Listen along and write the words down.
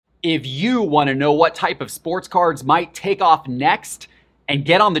If you want to know what type of sports cards might take off next and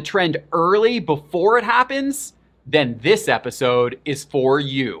get on the trend early before it happens, then this episode is for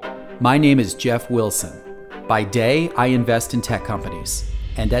you. My name is Jeff Wilson. By day, I invest in tech companies,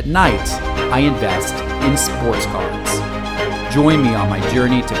 and at night, I invest in sports cards. Join me on my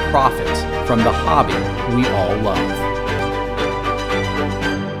journey to profit from the hobby we all love.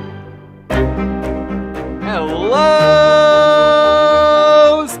 Hello,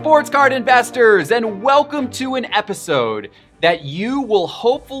 sports card investors, and welcome to an episode that you will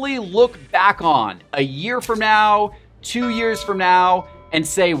hopefully look back on a year from now, 2 years from now, and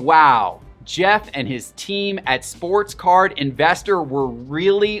say, wow, Jeff and his team at Sports Card Investor were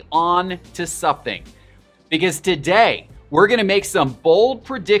really on to something. Because today, we're going to make some bold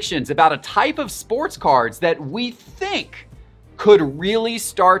predictions about a type of sports cards that we think could really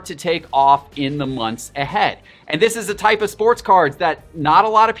start to take off in the months ahead. And this is a type of sports cards that not a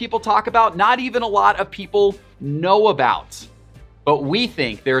lot of people talk about, not even a lot of people know about. But we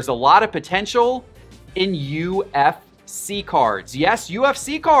think there's a lot of potential in UFC cards. Yes,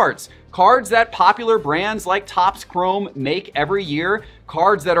 UFC cards. Cards that popular brands like Topps Chrome make every year.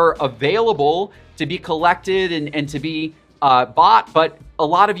 Cards that are available to be collected and to be bought, but a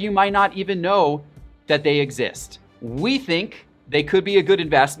lot of you might not even know that they exist. We think they could be a good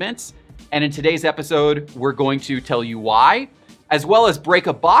investment, and in today's episode, we're going to tell you why, as well as break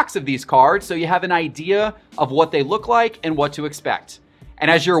a box of these cards so you have an idea of what they look like and what to expect.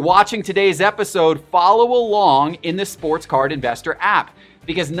 And as you're watching today's episode, follow along in the Sports Card Investor app,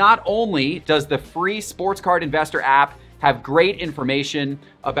 because not only does the free Sports Card Investor app have great information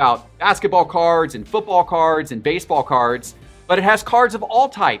about basketball cards and football cards and baseball cards, but it has cards of all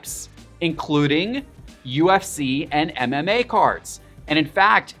types, including UFC and MMA cards. And in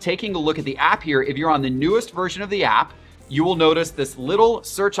fact, taking a look at the app here, if you're on the newest version of the app, you will notice this little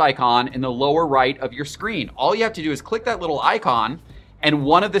search icon in the lower right of your screen. All you have to do is click that little icon, and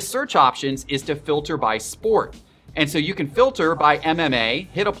one of the search options is to filter by sport. And so you can filter by MMA,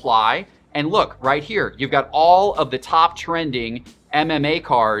 hit apply, and look right here, you've got all of the top trending MMA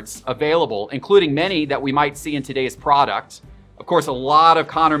cards available, including many that we might see in today's product. Of course, a lot of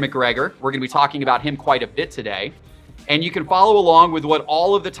Conor McGregor. We're going to be talking about him quite a bit today. And you can follow along with what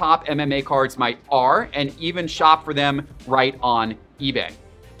all of the top MMA cards are and even shop for them right on eBay.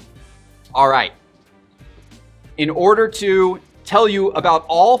 All right. In order to tell you about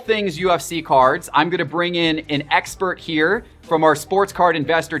all things UFC cards, I'm going to bring in an expert here from our Sports Card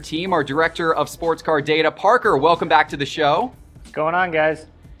Investor team, our Director of Sports Card Data, Parker. Welcome back to the show. What's going on, guys?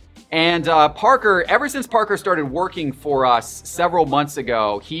 And Parker, ever since Parker started working for us several months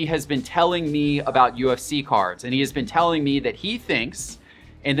ago, he has been telling me about UFC cards. And he has been telling me that he thinks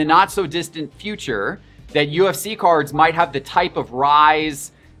in the not so distant future that UFC cards might have the type of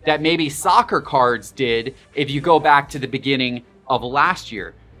rise that maybe soccer cards did if you go back to the beginning of last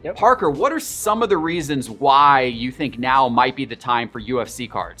year. Yep. Parker, what are some of the reasons why you think now might be the time for UFC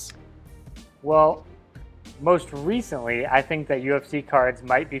cards? Well, most recently, I think that UFC cards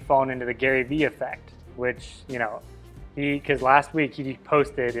might be falling into the Gary Vee effect, which, because last week he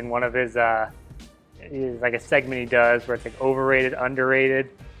posted in one of his like a segment he does where it's like overrated, underrated,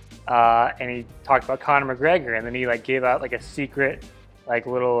 and he talked about Conor McGregor, and then he gave out a secret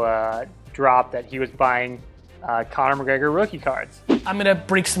little drop that he was buying Conor McGregor rookie cards. I'm going to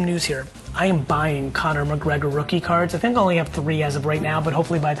break some news here. I am buying Conor McGregor rookie cards. I think I only have 3 as of right now, but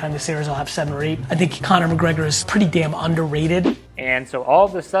hopefully by the time this airs, I'll have 7 or 8. I think Conor McGregor is pretty damn underrated. And so all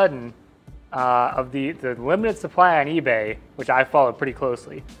of a sudden, of the limited supply on eBay, which I follow pretty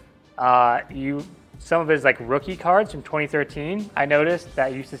closely, some of his rookie cards from 2013, I noticed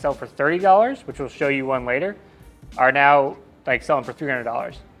that used to sell for $30, which we'll show you one later, are now selling for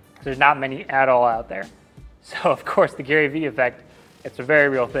 $300. So there's not many at all out there. So of course the Gary Vee effect, it's a very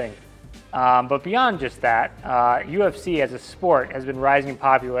real thing. But beyond just that, UFC as a sport has been rising in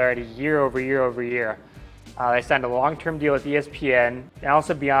popularity year over year over year. They signed a long-term deal with ESPN. And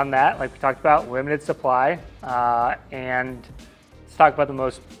also beyond that, like we talked about, limited supply. And let's talk about the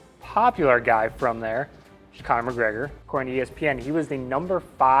most popular guy from there, which is Conor McGregor. According to ESPN, he was the number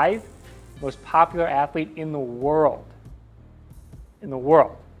 5 most popular athlete in the world.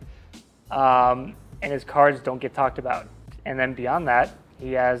 And his cards don't get talked about. And then beyond that,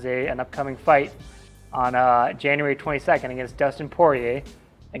 he has an upcoming fight on January 22nd against Dustin Poirier,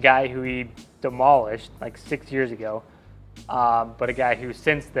 a guy who he demolished 6 years ago, but a guy who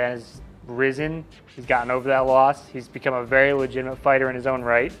since then has risen. He's gotten over that loss. He's become a very legitimate fighter in his own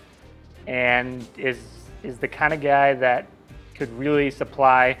right, and is the kind of guy that could really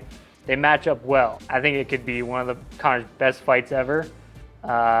supply. They match up well. I think it could be one of Conor's best fights ever.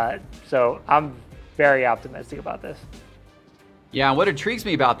 So I'm very optimistic about this. Yeah, and what intrigues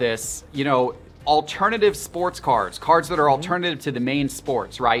me about this, alternative sports cards that are alternative to the main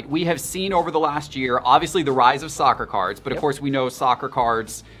sports, right? We have seen over the last year, obviously the rise of soccer cards, but of course we know soccer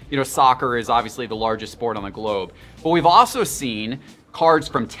cards, soccer is obviously the largest sport on the globe. But we've also seen cards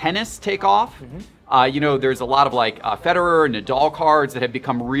from tennis take off. There's a lot of Federer and Nadal cards that have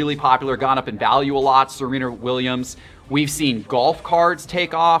become really popular, gone up in value a lot, Serena Williams. We've seen golf cards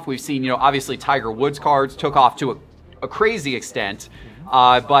take off. We've seen, obviously Tiger Woods cards took off to a crazy extent.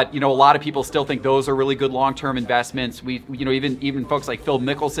 But a lot of people still think those are really good long-term investments. We, even folks like Phil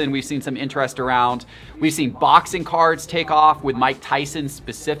Mickelson, we've seen some interest around. We've seen boxing cards take off with Mike Tyson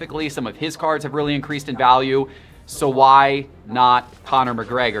specifically. Some of his cards have really increased in value. So why not Conor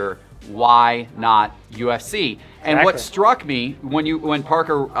McGregor? Why not UFC? And what struck me when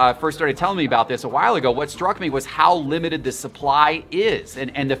Parker first started telling me about this a while ago, what struck me was how limited the supply is,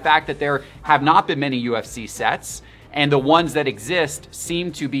 and the fact that there have not been many UFC sets. And the ones that exist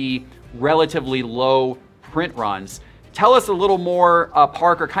seem to be relatively low print runs. Tell us a little more,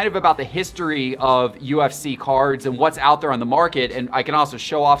 Parker, kind of about the history of UFC cards and what's out there on the market. And I can also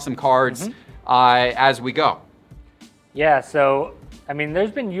show off some cards as we go. Yeah, so,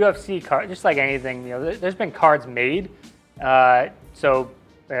 there's been UFC cards, just like anything, there's been cards made for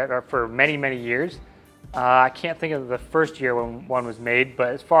many, many years. I can't think of the first year when one was made, but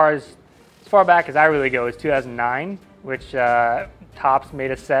as far back as I really go is 2009, which Topps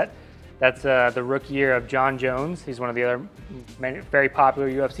made a set. That's the rookie year of John Jones. He's one of the other very popular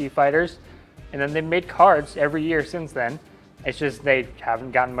UFC fighters. And then they've made cards every year since then. It's just they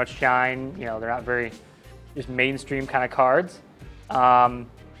haven't gotten much shine. They're not very just mainstream kind of cards. And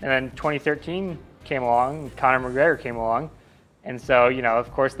then 2013 came along, Conor McGregor came along. And so,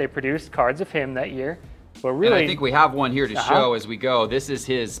 of course, they produced cards of him that year. But really, and I think we have one here to show as we go. This is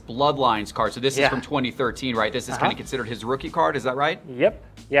his Bloodlines card. So this is from 2013, right? This is kind of considered his rookie card. Is that right? Yep.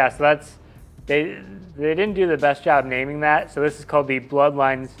 Yeah. So they didn't do the best job naming that. So this is called the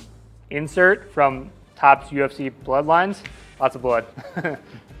Bloodlines insert from Topps UFC Bloodlines. Lots of blood.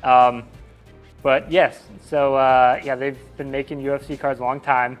 But yes. So they've been making UFC cards a long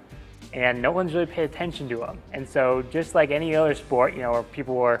time, and no one's really paid attention to them. And so just like any other sport, where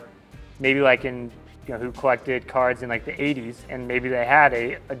people were maybe who collected cards in the 80s, and maybe they had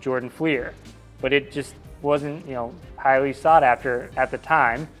a Jordan Fleer, but it just wasn't highly sought after at the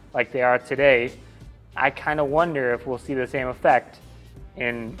time like they are today. I kind of wonder if we'll see the same effect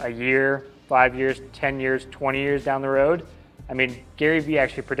in a year, 5 years, 10 years, 20 years down the road. Gary Vee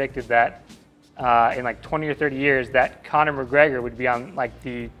actually predicted that in 20 or 30 years that Conor McGregor would be on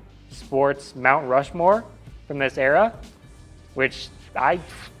the sports Mount Rushmore from this era, which I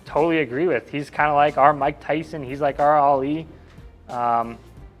totally agree with. He's kind of like our Mike Tyson. He's like our Ali. So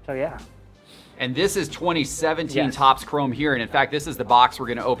yeah. And this is 2017 Topps Chrome here. And in fact, this is the box we're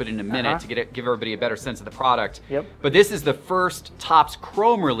going to open in a minute to give everybody a better sense of the product. Yep. But this is the first Topps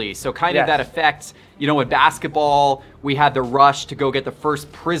Chrome release. So kind of that effect, in basketball, we had the rush to go get the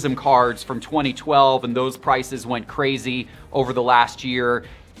first Prism cards from 2012, and those prices went crazy over the last year.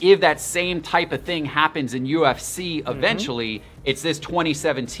 If that same type of thing happens in UFC eventually, it's this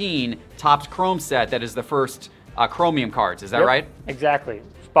 2017 Topps Chrome set that is the first Chromium cards. Is that right? Exactly.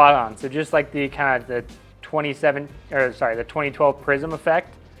 Spot on. So just like the 2012 Prism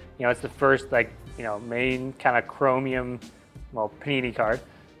effect, it's the first main kind of Chromium, Panini card.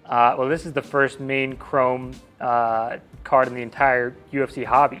 This is the first main Chrome card in the entire UFC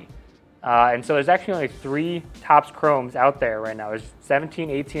hobby. And so there's actually only 3 Topps Chromes out there right now. There's 17,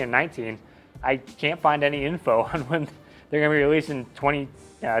 18, and 19. I can't find any info on when they're going to be releasing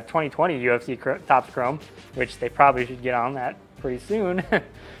 2020 UFC Topps Chrome, which they probably should get on that pretty soon.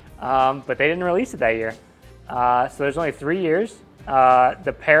 But they didn't release it that year. So there's only 3 years.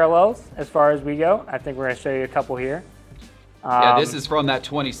 The parallels, as far as we go, I think we're going to show you a couple here. This is from that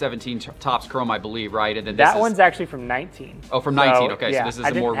 2017 Topps Chrome, I believe, right? And then that one's actually from 19. Oh, from 19. Okay, so this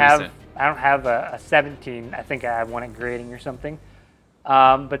is more recent. I don't have a 17. I think I have one at grading or something.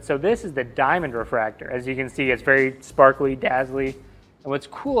 But so this is the Diamond Refractor. As you can see, it's very sparkly, dazzly. And what's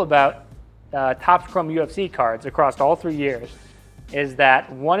cool about Topps Chrome UFC cards across all 3 years is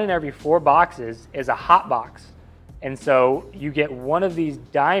that 1 in every 4 boxes is a hot box. And so you get one of these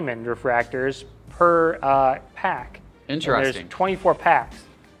Diamond Refractors per pack. Interesting. And there's 24 packs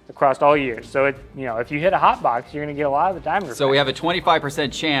across all years. So if you hit a hot box, you're going to get a lot of the Diamond Refractor. So we have a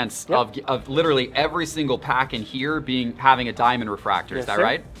 25% chance of literally every single pack in here having a Diamond Refractor. Is that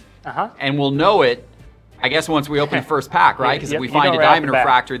right? And we'll know it, I guess, once we open the first pack, right? Because if we find a Diamond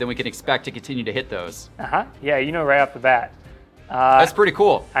Refractor, then we can expect to continue to hit those. Yeah, right off the bat. That's pretty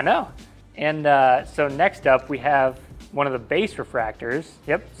cool. I know. And so next up, we have one of the base refractors.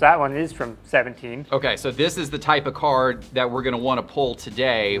 Yep, so that one is from 17. Okay, so this is the type of card that we're going to want to pull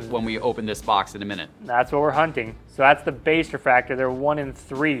today when we open this box in a minute. That's what we're hunting. So that's the base refractor. They're 1 in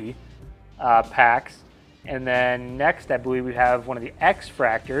 3 packs. And then next, I believe we have one of the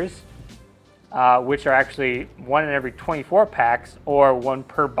X-fractors, which are actually 1 in every 24 packs or 1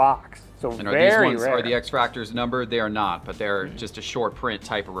 per box. So And are very these ones, rare. are the X-fractors numbered? They are not, but they're just a short print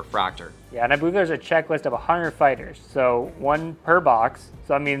type of refractor. Yeah, and I believe there's a checklist of 100 fighters. So 1 per box.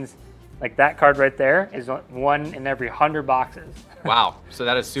 So that means like that card right there is 1 in every 100 boxes. Wow, so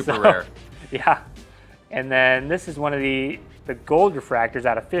that is super So, rare. Yeah. And then this is one of the gold refractors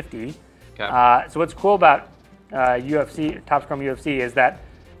out of 50. Okay. So what's cool about UFC, Topps Chrome UFC, is that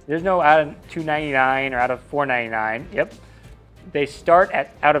there's no out of $2.99 or out of $4.99. Yep. They start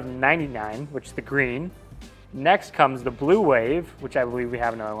at out of 99, which is the green. Next comes the blue wave, which I believe we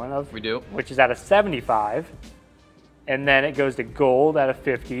have another one of. We do. Which is out of 75. And then it goes to gold out of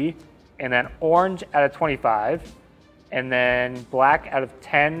 50. And then orange out of 25. And then black out of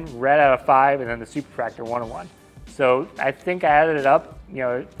 10, red out of 5, and then the super refractor 101. So I think I added it up. You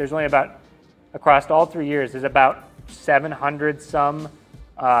know, there's only about, across all 3 years, there's about 700 some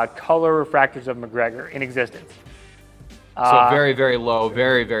color refractors of McGregor in existence. So very, very low,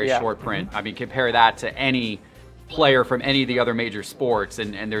 very, very yeah. short print. I mean, compare that to any player from any of the other major sports,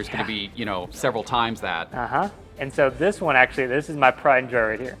 and there's going to be, you know, several times that. And so this one, actually, this is my pride and joy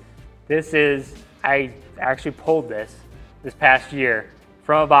right here. This is, I actually pulled this past year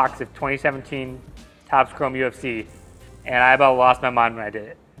from a box of 2017 Topps Chrome UFC, and I about lost my mind when I did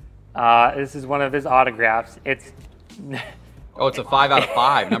it. This is one of his autographs. It's Oh, it's a 5 out of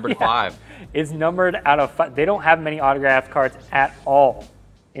 5, numbered 5. It's numbered out of 5. They don't have many autographed cards at all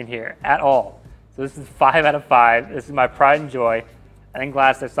in here, at all. So this is 5 out of 5. This is my pride and joy. I think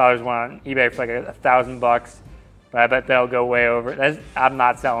last I saw there's one on eBay for like $1,000, but I bet that'll go way over. I'm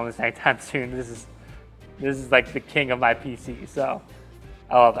not selling this anytime soon. This is like the king of my PC. So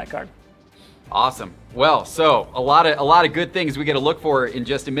I love that card. Awesome. Well, so a lot of good things we get to look for in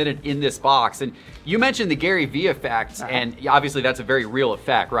just a minute in this box. And you mentioned the Gary Vee effect, and obviously that's a very real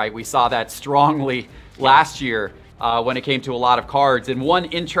effect, right? We saw that strongly last year when it came to a lot of cards. And one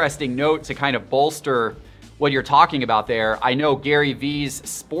interesting note to kind of bolster what you're talking about there, I know Gary Vee's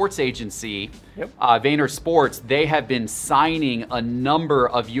sports agency, Vayner Sports, they have been signing a number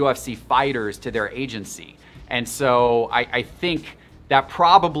of UFC fighters to their agency. And so I think that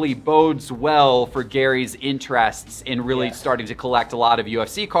probably bodes well for Gary's interests in really starting to collect a lot of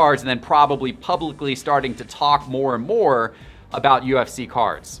UFC cards, and then probably publicly starting to talk more and more about UFC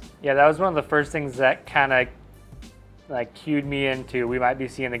cards. Yeah, that was one of the first things that kind of like cued me into we might be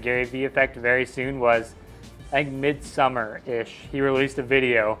seeing the Gary Vee effect very soon. Was I think midsummer-ish, he released a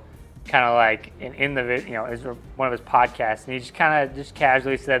video kind of like in the video, you know, it was one of his podcasts, and he just kind of just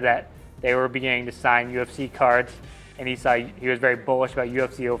casually said that they were beginning to sign UFC cards. And he was very bullish about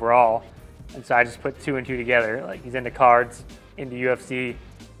UFC overall. And so I just put 2 and 2 together. Like, he's into cards, into UFC.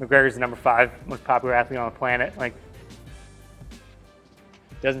 McGregor's the number 5 most popular athlete on the planet. Like,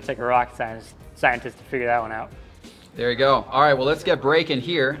 doesn't take a rocket scientist to figure that one out. There you go. All right, well, let's get breaking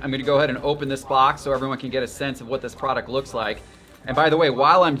here. I'm going to go ahead and open this box so everyone can get a sense of what this product looks like. And by the way,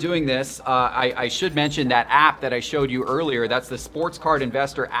 while I'm doing this, I should mention that app that I showed you earlier. That's the Sports Card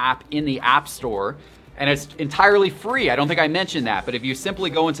Investor app in the App Store. And it's entirely free. I don't think I mentioned that, but if you simply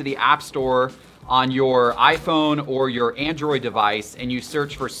go into the App Store on your iPhone or your Android device and you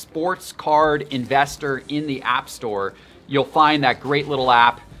search for Sports Card Investor in the App Store, you'll find that great little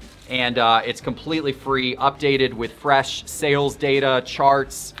app, and it's completely free, updated with fresh sales data,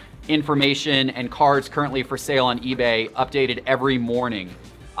 charts, information, and cards currently for sale on eBay, updated every morning.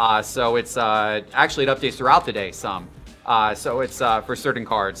 So it's actually, it updates throughout the day some. So it's for certain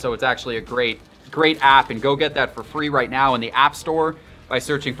cards. So it's actually a great app, and go get that for free right now in the App Store by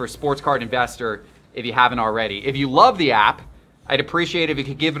searching for Sports Card Investor if you haven't already. If you love the app, I'd appreciate it if you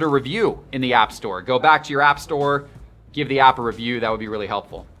could give it a review in the App Store. Go back to your App Store, give the app a review. That would be really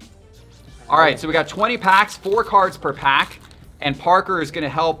helpful. All right, so we got 20 packs, 4 cards per pack, and Parker is going to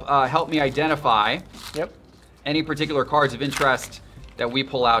help me identify any particular cards of interest that we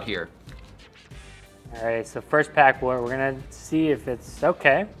pull out here. All right, so first pack, we're going to see if it's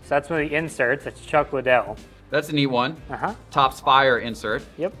okay. So that's one of the inserts. That's Chuck Liddell. That's a neat one. Uh-huh. Topps Fire insert.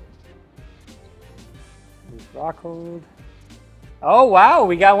 Yep. Rockhold. Oh, wow,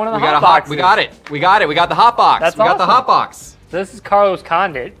 we got one of the hot boxes. We got it. We got the hot box. That's we got the awesome. hot box. So this is Carlos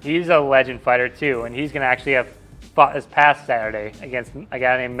Condit. He's a legend fighter, too, and he's going to actually have fought this past Saturday against a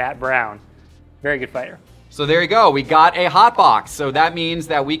guy named Matt Brown. Very good fighter. So there you go. We got a hot box. So that means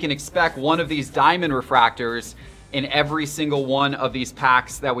that we can expect one of these diamond refractors in every single one of these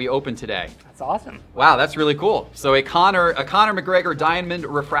packs that we open today. That's awesome. Wow, that's really cool. So a Conor McGregor diamond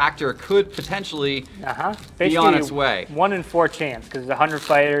refractor could potentially be on its way. 1 in 4 chance because there's 100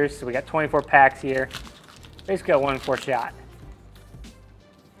 fighters, so we got 24 packs here. Basically, got 1 in 4 shot.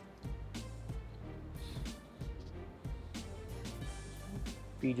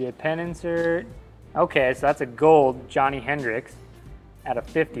 BJ Penn insert. Okay, so that's a gold Johnny Hendricks out of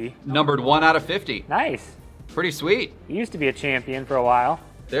 50. Numbered 1 out of 50. Nice. Pretty sweet. He used to be a champion for a while.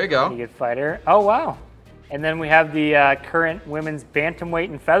 There you go. Pretty good fighter. Oh, wow. And then we have the current women's bantamweight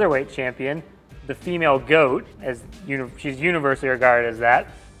and featherweight champion, the female GOAT, as she's universally regarded as that,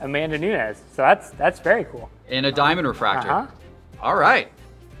 Amanda Nunes. So that's very cool. In a diamond refractor. All right.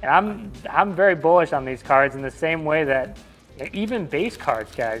 And I'm very bullish on these cards in the same way that even base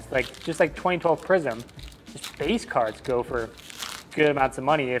cards, guys, just like 2012 Prism, just base cards go for good amounts of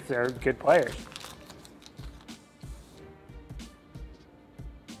money if they're good players.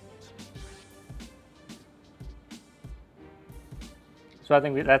 So I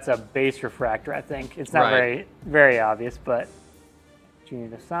think that's a base refractor, I think. It's not Right. very obvious, but Junior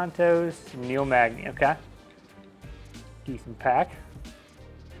Dos Santos, Neil Magny, okay. Decent pack.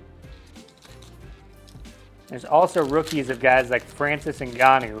 There's also rookies of guys like Francis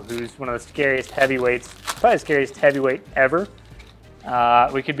Ngannou, who's one of the scariest heavyweights, probably the scariest heavyweight ever.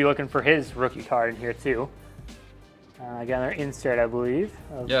 We could be looking for his rookie card in here too. Again, another insert, I believe.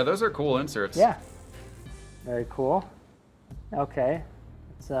 Yeah, those are cool inserts. Yeah, very cool. Okay,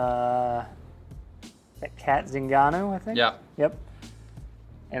 it's Kat Zingano, I think. Yeah. Yep.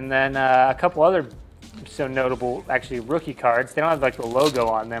 And then a couple other so notable, actually, rookie cards. They don't have like the logo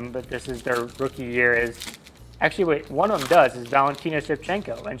on them, but this is their rookie year. Actually, wait, one of them does is Valentina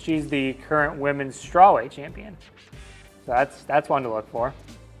Shevchenko, and she's the current women's strawweight champion. So that's one to look for.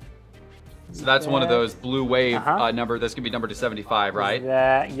 So that's one of those blue wave number that's gonna be numbered to 75, right? Is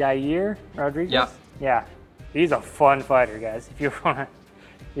that Yair Rodriguez? Yeah. Yeah. He's a fun fighter, guys. If you want to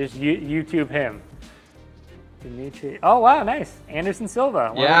just YouTube him. Dimitri. Oh wow, nice. Anderson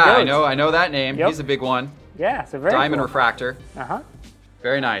Silva. Yeah, I know that name. Yep. He's a big one. Yeah, so very Diamond cool. refractor.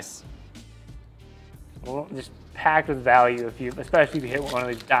 Very nice. Well, just packed with value especially if you hit one of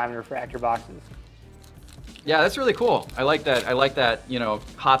these diamond refractor boxes. Yeah, that's really cool. I like that.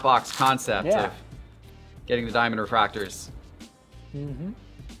 Hot box concept of getting the diamond refractors. Ryan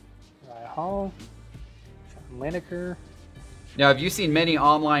Hall, Sean Lineker. Now, have you seen many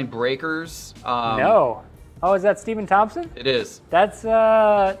online breakers? No. Oh, is that Stephen Thompson? It is. That's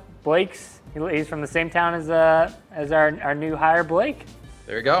Blake's. He's from the same town as our new hire, Blake.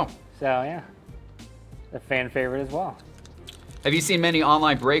 There you go. So yeah, a fan favorite as well. Have you seen many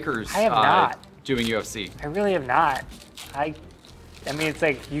online breakers? I have not. Doing UFC. I really have not. I mean, it's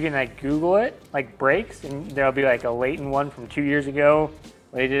like you can like Google it, like breaks, and there'll be like a Leighton one from 2 years ago.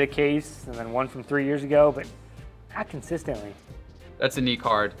 They did a case, and then one from 3 years ago, but not consistently. That's a neat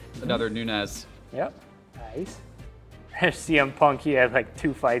card. Another Nunes. Yep. Nice. CM Punk, he had like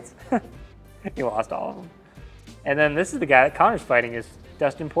 2 fights. He lost all of them. And then this is the guy that Conor's fighting is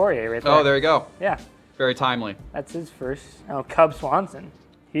Dustin Poirier right there. Oh, there you go. Yeah. Very timely. That's his first. Oh, Cub Swanson.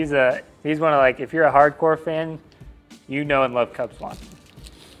 He's one of like, if you're a hardcore fan, you know and love Cub Swanson.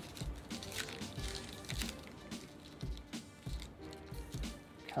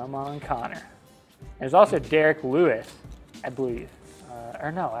 Come on, Conor. There's also Derek Lewis, I believe.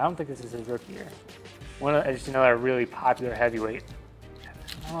 Or no, I don't think this is his rookie year. Just another really popular heavyweight.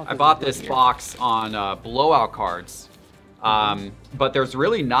 I bought this box on blowout cards, but there's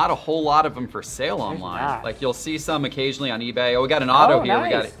really not a whole lot of them for sale online. not. Like you'll see some occasionally on eBay. Oh, we got an auto here. Nice.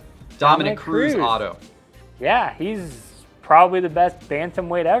 We got it. Dominic Cruz Cruz. auto. Yeah, he's probably the best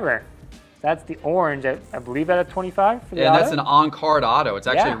bantamweight ever. That's the orange, I believe, out of 25 for the And auto. that's an on-card auto. It's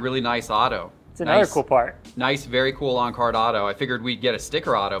actually Yeah. a really nice auto. It's another Nice. cool part. Nice, very cool on-card auto. I figured we'd get a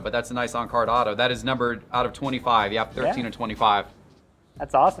sticker auto, but that's a nice on-card auto. That is numbered out of 25. Yeah, 13 Yeah. and 25.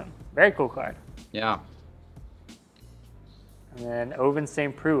 That's awesome. Very cool card. Yeah. And then Oven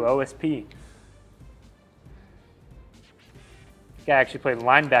St. Preux, OSP. This guy actually played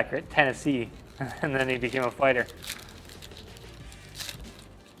linebacker at Tennessee, and then he became a fighter.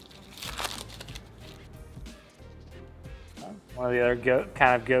 One of the other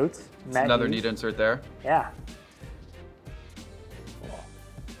kind of goats. Matt Another Hughes. neat insert there. Yeah. Cool.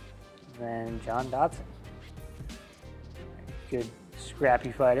 And then John Dodson. Good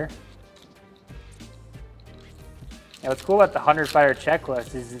scrappy fighter. Now, what's cool about the 100 fighter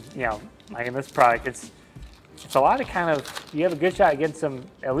checklist is, like in this product, it's a lot of you have a good shot against some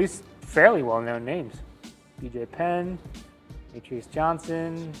at least fairly well-known names. BJ Penn, Demetrius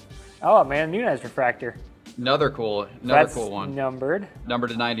Johnson. Oh, man, Nunez refractor. Another cool That's one. Numbered.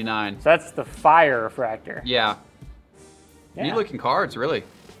 Numbered to 99. So that's the Fire refractor. Yeah. Yeah. Neat looking cards, really.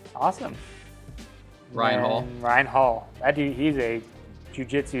 Awesome. Ryan Hall. And Ryan Hall. That dude, he's a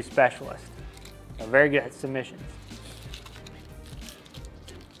jiu-jitsu specialist. So very good at submissions.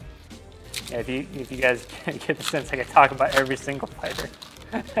 Yeah, if you guys get the sense I can talk about every single fighter.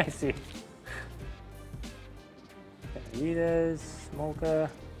 I see. Benavidez, Smolka.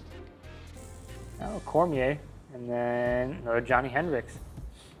 Oh, Cormier. And then another Johnny Hendricks.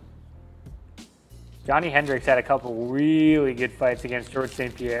 Johnny Hendricks had a couple really good fights against George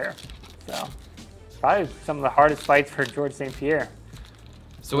St. Pierre. So, probably some of the hardest fights for George St. Pierre.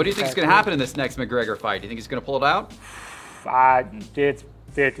 So what do you think is going to happen in this next McGregor fight? Do you think he's going to pull it out? It's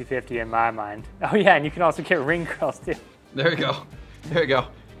 50-50 in my mind. Oh, yeah, and you can also get ring girls, too. There you go. There you go.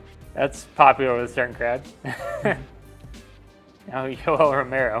 That's popular with a certain crowd. Now, Yoel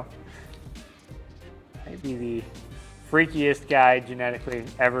Romero might be the freakiest guy genetically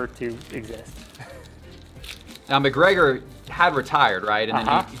ever to exist. Now, McGregor had retired, right? And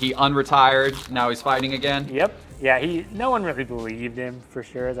then he unretired. Now he's fighting again? Yep. Yeah, no one really believed him for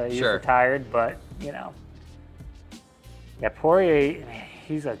sure that he was retired, but, you know. Yeah, Poirier,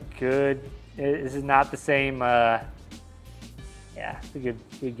 he's a good, this is not the same, yeah, he's a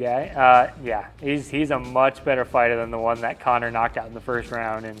good guy. Yeah, he's a much better fighter than the one that Conor knocked out in the first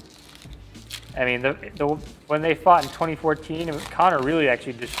round. And I mean, when they fought in 2014, Conor really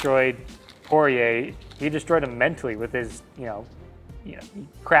actually destroyed Poirier. He destroyed him mentally with his,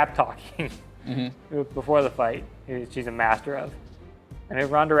 crap talking before the fight. She's a master of. And then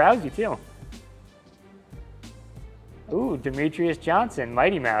Ronda Rousey too. Ooh, Demetrius Johnson,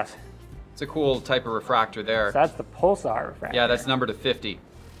 Mighty Mouse. It's a cool type of refractor there. So that's the Pulsar refractor. Yeah, that's numbered to 50.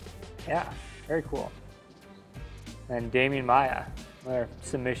 Yeah, very cool. And Damian Maia, another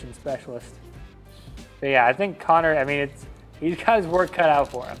submission specialist. But yeah, I think Conor, I mean, he's got his work cut out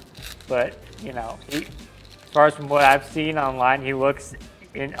for him. But, as far as from what I've seen online, he looks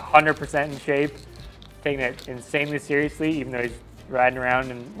 100% in shape, taking it insanely seriously, even though he's riding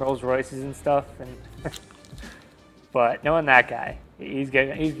around in Rolls Royces and stuff. And but knowing that guy,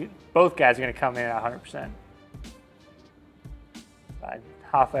 both guys are going to come in at 100%.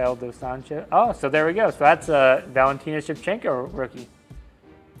 Rafael Dos Santos. Oh, so there we go. So that's a Valentina Shevchenko rookie.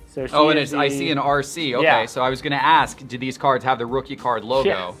 So I see an RC. Okay, yeah. So I was going to ask, do these cards have the rookie card logo?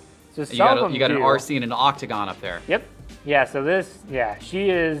 Yeah. So you got an RC and an octagon up there. Yep. Yeah, so she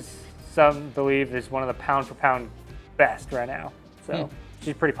is, some believe, is one of the pound-for-pound best right now. So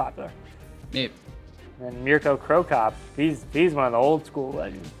she's pretty popular. Neat. And Mirko Cro Cop, he's one of the old school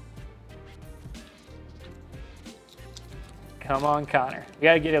legends. Come on, Conor. You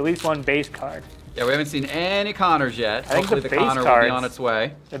got to get at least one base card. Yeah, we haven't seen any Connors yet. I think Hopefully the Conor will be on its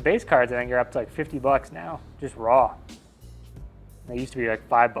way. The base cards, I think, are up to like $50 now, just raw. They used to be like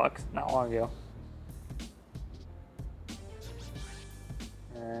 $5 not long ago.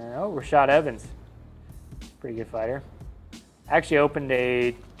 Rashad Evans. Pretty good fighter. I actually opened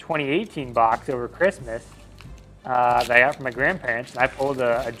a 2018 box over Christmas that I got from my grandparents, and I pulled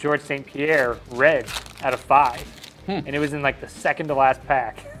a George St. Pierre red out of 5. And it was in like the second to last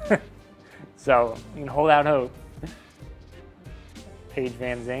pack. So you can hold out hope. Paige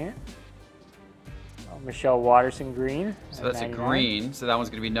Van Zandt. Michelle Watterson green. So that's 99. A green. So that one's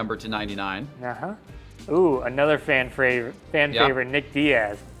going to be numbered to 99. Ooh, another fan favorite, Nick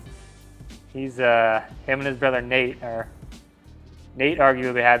Diaz. He's him and his brother Nate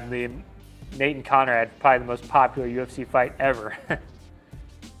arguably had Nate and Conor had probably the most popular UFC fight ever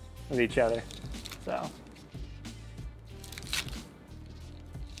with each other. So.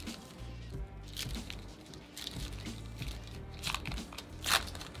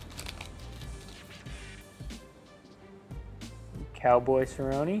 Cowboy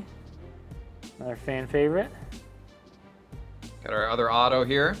Cerrone, another fan favorite. Got our other auto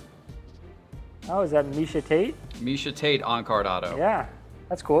here. Oh, is that Miesha Tate? Miesha Tate on-card auto. Yeah,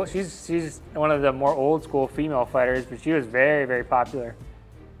 that's cool. She's one of the more old-school female fighters, but she was very, very popular.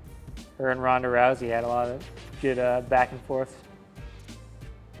 Her and Ronda Rousey had a lot of good back and forth.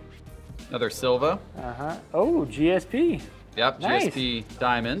 Another Silva. Oh, GSP. Yep, nice. GSP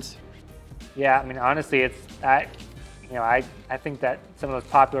Diamonds. Yeah, I mean, honestly, I think that some of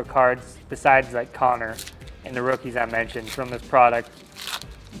those popular cards, besides like Conor and the rookies I mentioned from this product,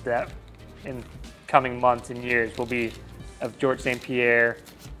 that in coming months and years will be of George St. Pierre,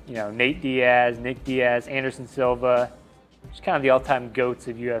 Nate Diaz, Nick Diaz, Anderson Silva, just kind of the all-time GOATs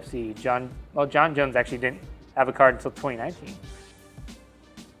of UFC. John Jones actually didn't have a card until 2019.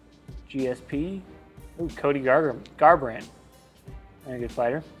 GSP, Ooh, Cody Garbrandt. Very good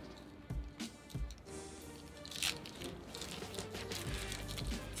fighter.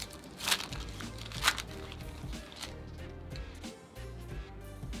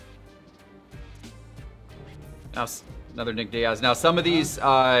 Now, another Nick Diaz. Now, some of these,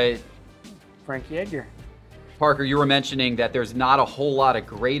 Frankie Edgar. Parker, you were mentioning that there's not a whole lot of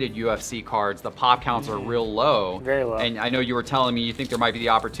graded UFC cards. The pop counts are real low. Very low. And I know you were telling me you think there might be the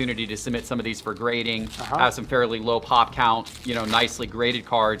opportunity to submit some of these for grading, have some fairly low pop count, nicely graded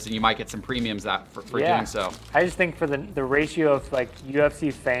cards, and you might get some premiums for doing so. I just think for the ratio of like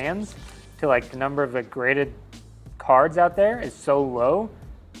UFC fans to like the number of the graded cards out there is so low.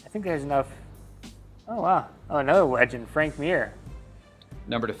 I think there's enough. Oh wow! Oh, another legend, Frank Mir.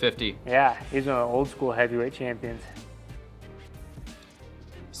 Number to 50. Yeah, he's one of the old school heavyweight champions.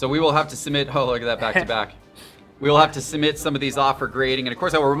 So we will have to submit, oh, look at that back to back. We will have to submit some of these off for grading. And of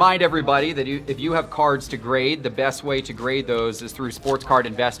course, I will remind everybody that if you have cards to grade, the best way to grade those is through Sports Card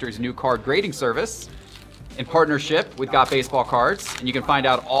Investor's new card grading service in partnership with Got Baseball Cards. And you can find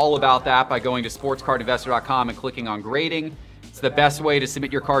out all about that by going to sportscardinvestor.com and clicking on grading. It's the best way to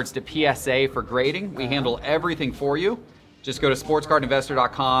submit your cards to PSA for grading. We handle everything for you. Just go to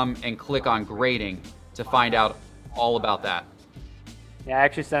sportscardinvestor.com and click on grading to find out all about that. Yeah, I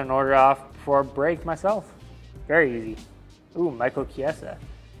actually sent an order off before break myself. Very easy. Ooh, Michael Chiesa.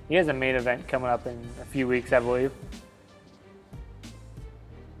 He has a main event coming up in a few weeks, I believe.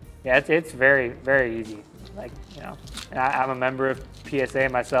 Yeah, it's very, very easy. Like, and I'm a member of PSA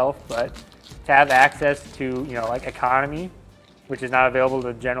myself, but to have access to, like economy, which is not available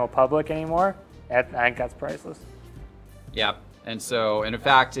to the general public anymore, I think that's priceless. Yeah, and in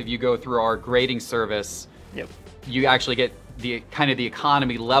fact, if you go through our grading service, you actually get the kind of the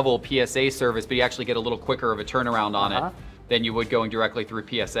economy level PSA service, but you actually get a little quicker of a turnaround on it than you would going directly through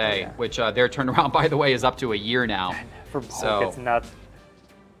PSA, which their turnaround, by the way, is up to a year now. For bulk, it's nuts.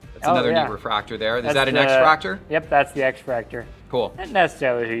 That's another neat refractor there. Is that an X-Fractor? Yep, that's the X-Fractor. Cool. Not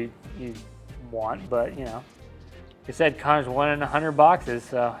necessarily who you want, but, like I said, Connor's 1 in 100 boxes,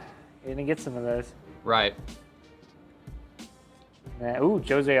 so you're going to get some of those. Right. Ooh,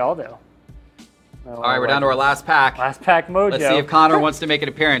 Jose Aldo. All right, we're down to our last pack. Last pack mojo. Let's see if Connor wants to make an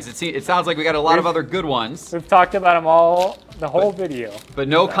appearance. It sounds like we got a lot of other good ones. We've talked about them all, the whole video. But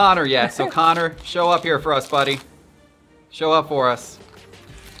no Connor yet. So Connor, show up here for us, buddy. Show up for us.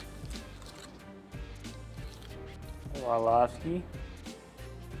 Arlovsky.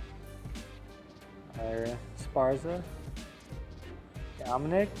 Sparza.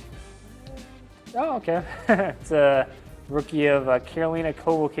 Dominic. Oh, okay. It's a rookie of Karolina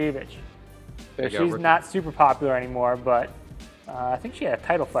Kowalkiewicz. So she's not super popular anymore, but I think she had a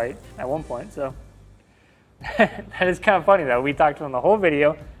title fight at one point. So that is kind of funny, though. We talked on the whole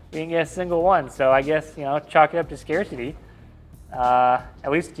video. We didn't get a single one. So I guess, chalk it up to scarcity.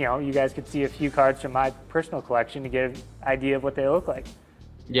 At least, you guys could see a few cards from my personal collection to get an idea of what they look like.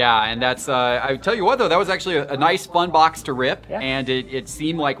 Yeah, and that's, I tell you what, though, that was actually a nice, fun box to rip, and it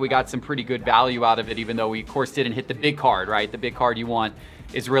seemed like we got some pretty good value out of it, even though we, of course, didn't hit the big card, right? The big card you want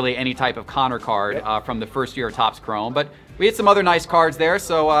is really any type of Connor card from the first year of Topps Chrome, but we had some other nice cards there,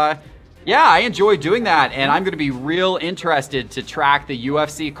 so yeah, I enjoy doing that, and I'm going to be real interested to track the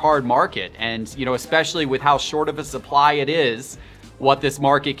UFC card market, and especially with how short of a supply it is, what this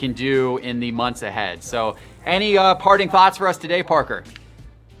market can do in the months ahead. So, any parting thoughts for us today, Parker?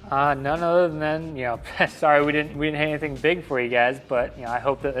 None other than sorry we didn't hit anything big for you guys, but I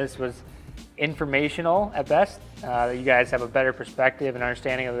hope that this was informational at best. That you guys have a better perspective and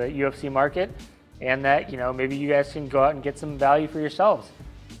understanding of the UFC market, and that maybe you guys can go out and get some value for yourselves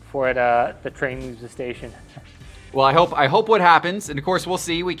before the train leaves the station. Well, I hope what happens, and of course we'll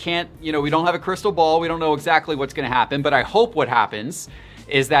see. We can't, we don't have a crystal ball. We don't know exactly what's going to happen, but I hope what happens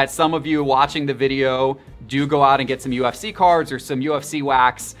is that some of you watching the video do go out and get some UFC cards or some UFC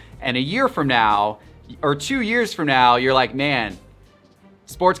wax, and a year from now, or 2 years from now, you're like, man,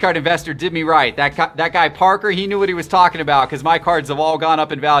 Sports Card Investor did me right. That guy Parker, he knew what he was talking about, because my cards have all gone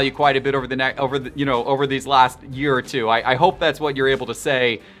up in value quite a bit over these last year or two. I hope that's what you're able to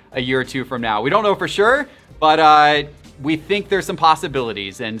say a year or two from now. We don't know for sure, but we think there's some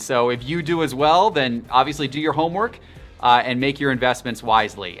possibilities. And so if you do as well, then obviously do your homework and make your investments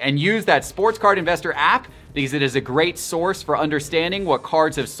wisely. And use that Sports Card Investor app, because it is a great source for understanding what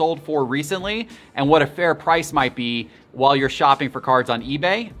cards have sold for recently and what a fair price might be while you're shopping for cards on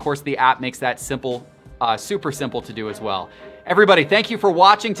eBay. Of course, the app makes that simple, super simple to do as well. Everybody, thank you for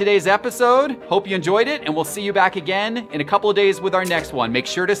watching today's episode. Hope you enjoyed it, and we'll see you back again in a couple of days with our next one. Make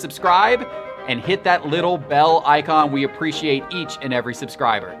sure to subscribe and hit that little bell icon. We appreciate each and every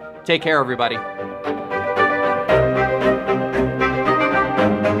subscriber. Take care, everybody.